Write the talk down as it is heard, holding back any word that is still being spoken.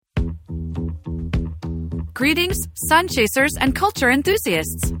Greetings, sun chasers and culture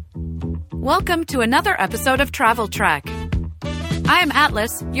enthusiasts. Welcome to another episode of Travel Trek. I am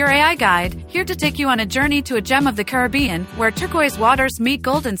Atlas, your AI guide, here to take you on a journey to a gem of the Caribbean where turquoise waters meet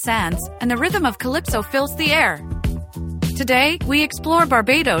golden sands and the rhythm of calypso fills the air. Today, we explore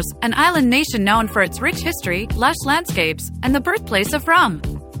Barbados, an island nation known for its rich history, lush landscapes, and the birthplace of rum.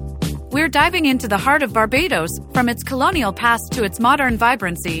 We're diving into the heart of Barbados, from its colonial past to its modern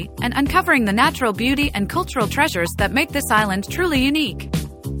vibrancy, and uncovering the natural beauty and cultural treasures that make this island truly unique.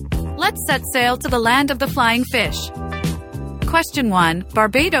 Let's set sail to the land of the flying fish. Question 1.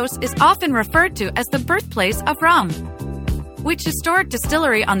 Barbados is often referred to as the birthplace of rum. Which historic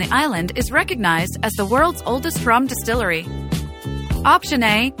distillery on the island is recognized as the world's oldest rum distillery? Option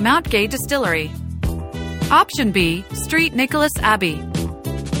A. Mount Gay Distillery. Option B. St. Nicholas Abbey.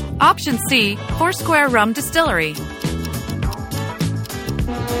 Option C. Foursquare Rum Distillery.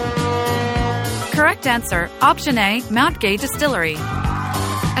 Correct answer, Option A. Mount Gay Distillery.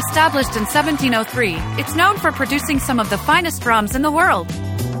 Established in 1703, it's known for producing some of the finest rums in the world.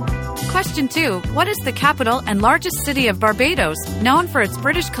 Question 2. What is the capital and largest city of Barbados, known for its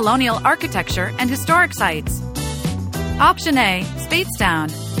British colonial architecture and historic sites? Option A.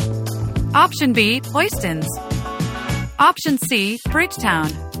 Speightstown. Option B. Hoystons. Option C.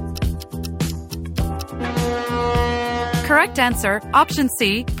 Bridgetown. Correct answer, Option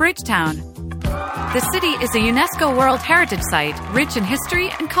C. Bridgetown. The city is a UNESCO World Heritage Site, rich in history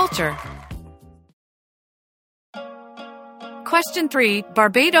and culture. Question 3.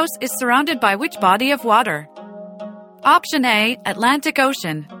 Barbados is surrounded by which body of water? Option A. Atlantic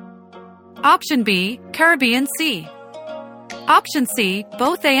Ocean. Option B. Caribbean Sea. Option C.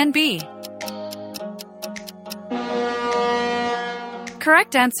 Both A and B.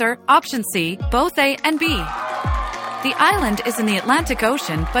 Correct answer, Option C. Both A and B. The island is in the Atlantic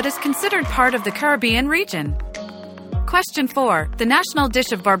Ocean but is considered part of the Caribbean region. Question 4. The national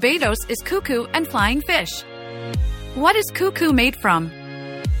dish of Barbados is Cou-Cou and Flying Fish. What is Cou-Cou made from?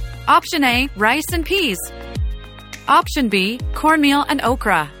 Option A. Rice and peas. Option B. Cornmeal and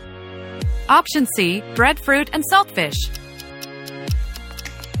okra. Option C. Breadfruit and saltfish.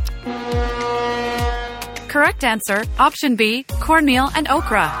 Correct answer, Option B. Cornmeal and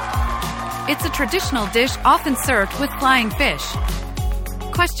okra. It's a traditional dish often served with flying fish.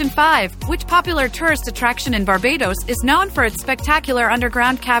 Question 5. Which popular tourist attraction in Barbados is known for its spectacular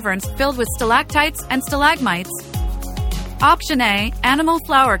underground caverns filled with stalactites and stalagmites? Option A. Animal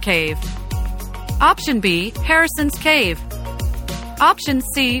Flower Cave. Option B. Harrison's Cave. Option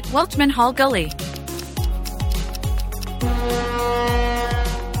C. Welchman Hall Gully.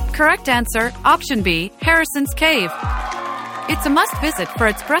 Correct answer, Option B. Harrison's Cave. It's a must-visit for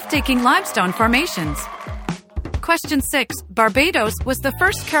its breathtaking limestone formations. Question 6. Barbados was the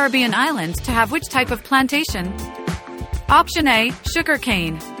first Caribbean island to have which type of plantation? Option A.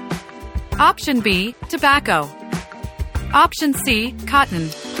 Sugarcane. Option B. Tobacco. Option C. Cotton.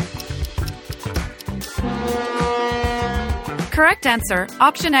 Correct answer,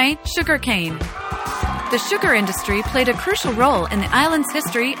 Option A. Sugarcane. The sugar industry played a crucial role in the island's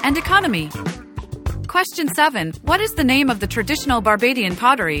history and economy. Question 7. What is the name of the traditional Barbadian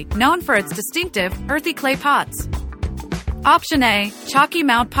pottery, known for its distinctive, earthy clay pots? Option A. Chalky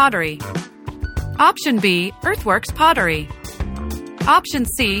Mount Pottery. Option B. Earthworks Pottery. Option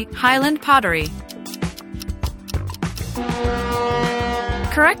C. Highland Pottery.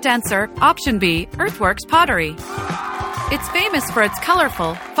 Correct answer, Option B. Earthworks Pottery. It's famous for its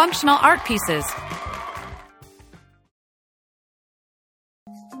colorful, functional art pieces.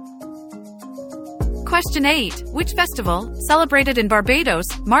 Question 8. Which festival, celebrated in Barbados,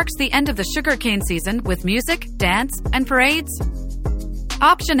 marks the end of the sugarcane season with music, dance, and parades?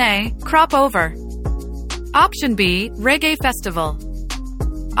 Option A. Crop Over. Option B. Reggae Festival.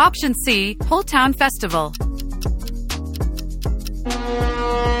 Option C. Whole Town Festival.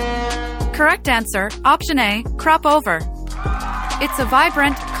 Correct answer, Option A. Crop Over. It's a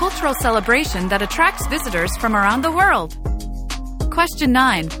vibrant, cultural celebration that attracts visitors from around the world. Question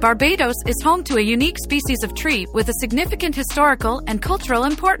 9. Barbados is home to a unique species of tree with a significant historical and cultural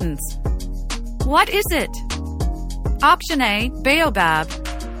importance. What is it? Option A. Baobab.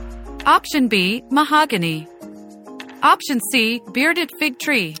 Option B. Mahogany. Option C. Bearded fig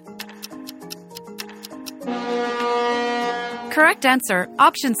tree. Correct answer,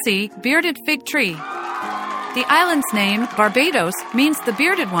 Option C. Bearded fig tree. The island's name, Barbados, means the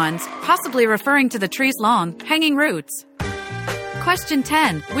bearded ones, possibly referring to the tree's long, hanging roots. Question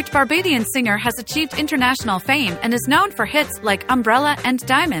 10. Which Barbadian singer has achieved international fame and is known for hits like Umbrella and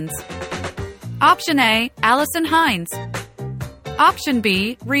Diamonds? Option A. Alison Hines. Option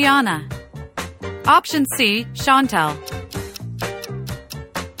B. Rihanna. Option C, Chantel.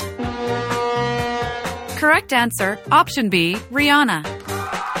 Correct answer, option B, Rihanna.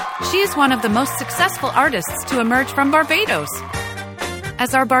 She is one of the most successful artists to emerge from Barbados.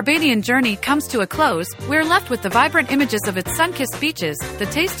 As our Barbadian journey comes to a close, we're left with the vibrant images of its sun-kissed beaches, the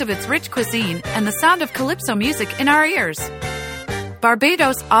taste of its rich cuisine, and the sound of calypso music in our ears.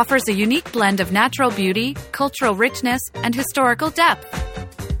 Barbados offers a unique blend of natural beauty, cultural richness, and historical depth.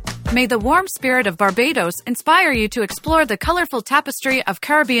 May the warm spirit of Barbados inspire you to explore the colorful tapestry of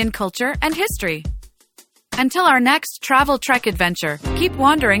Caribbean culture and history. Until our next travel trek adventure, keep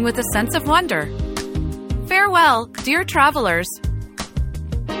wandering with a sense of wonder. Farewell, dear travelers.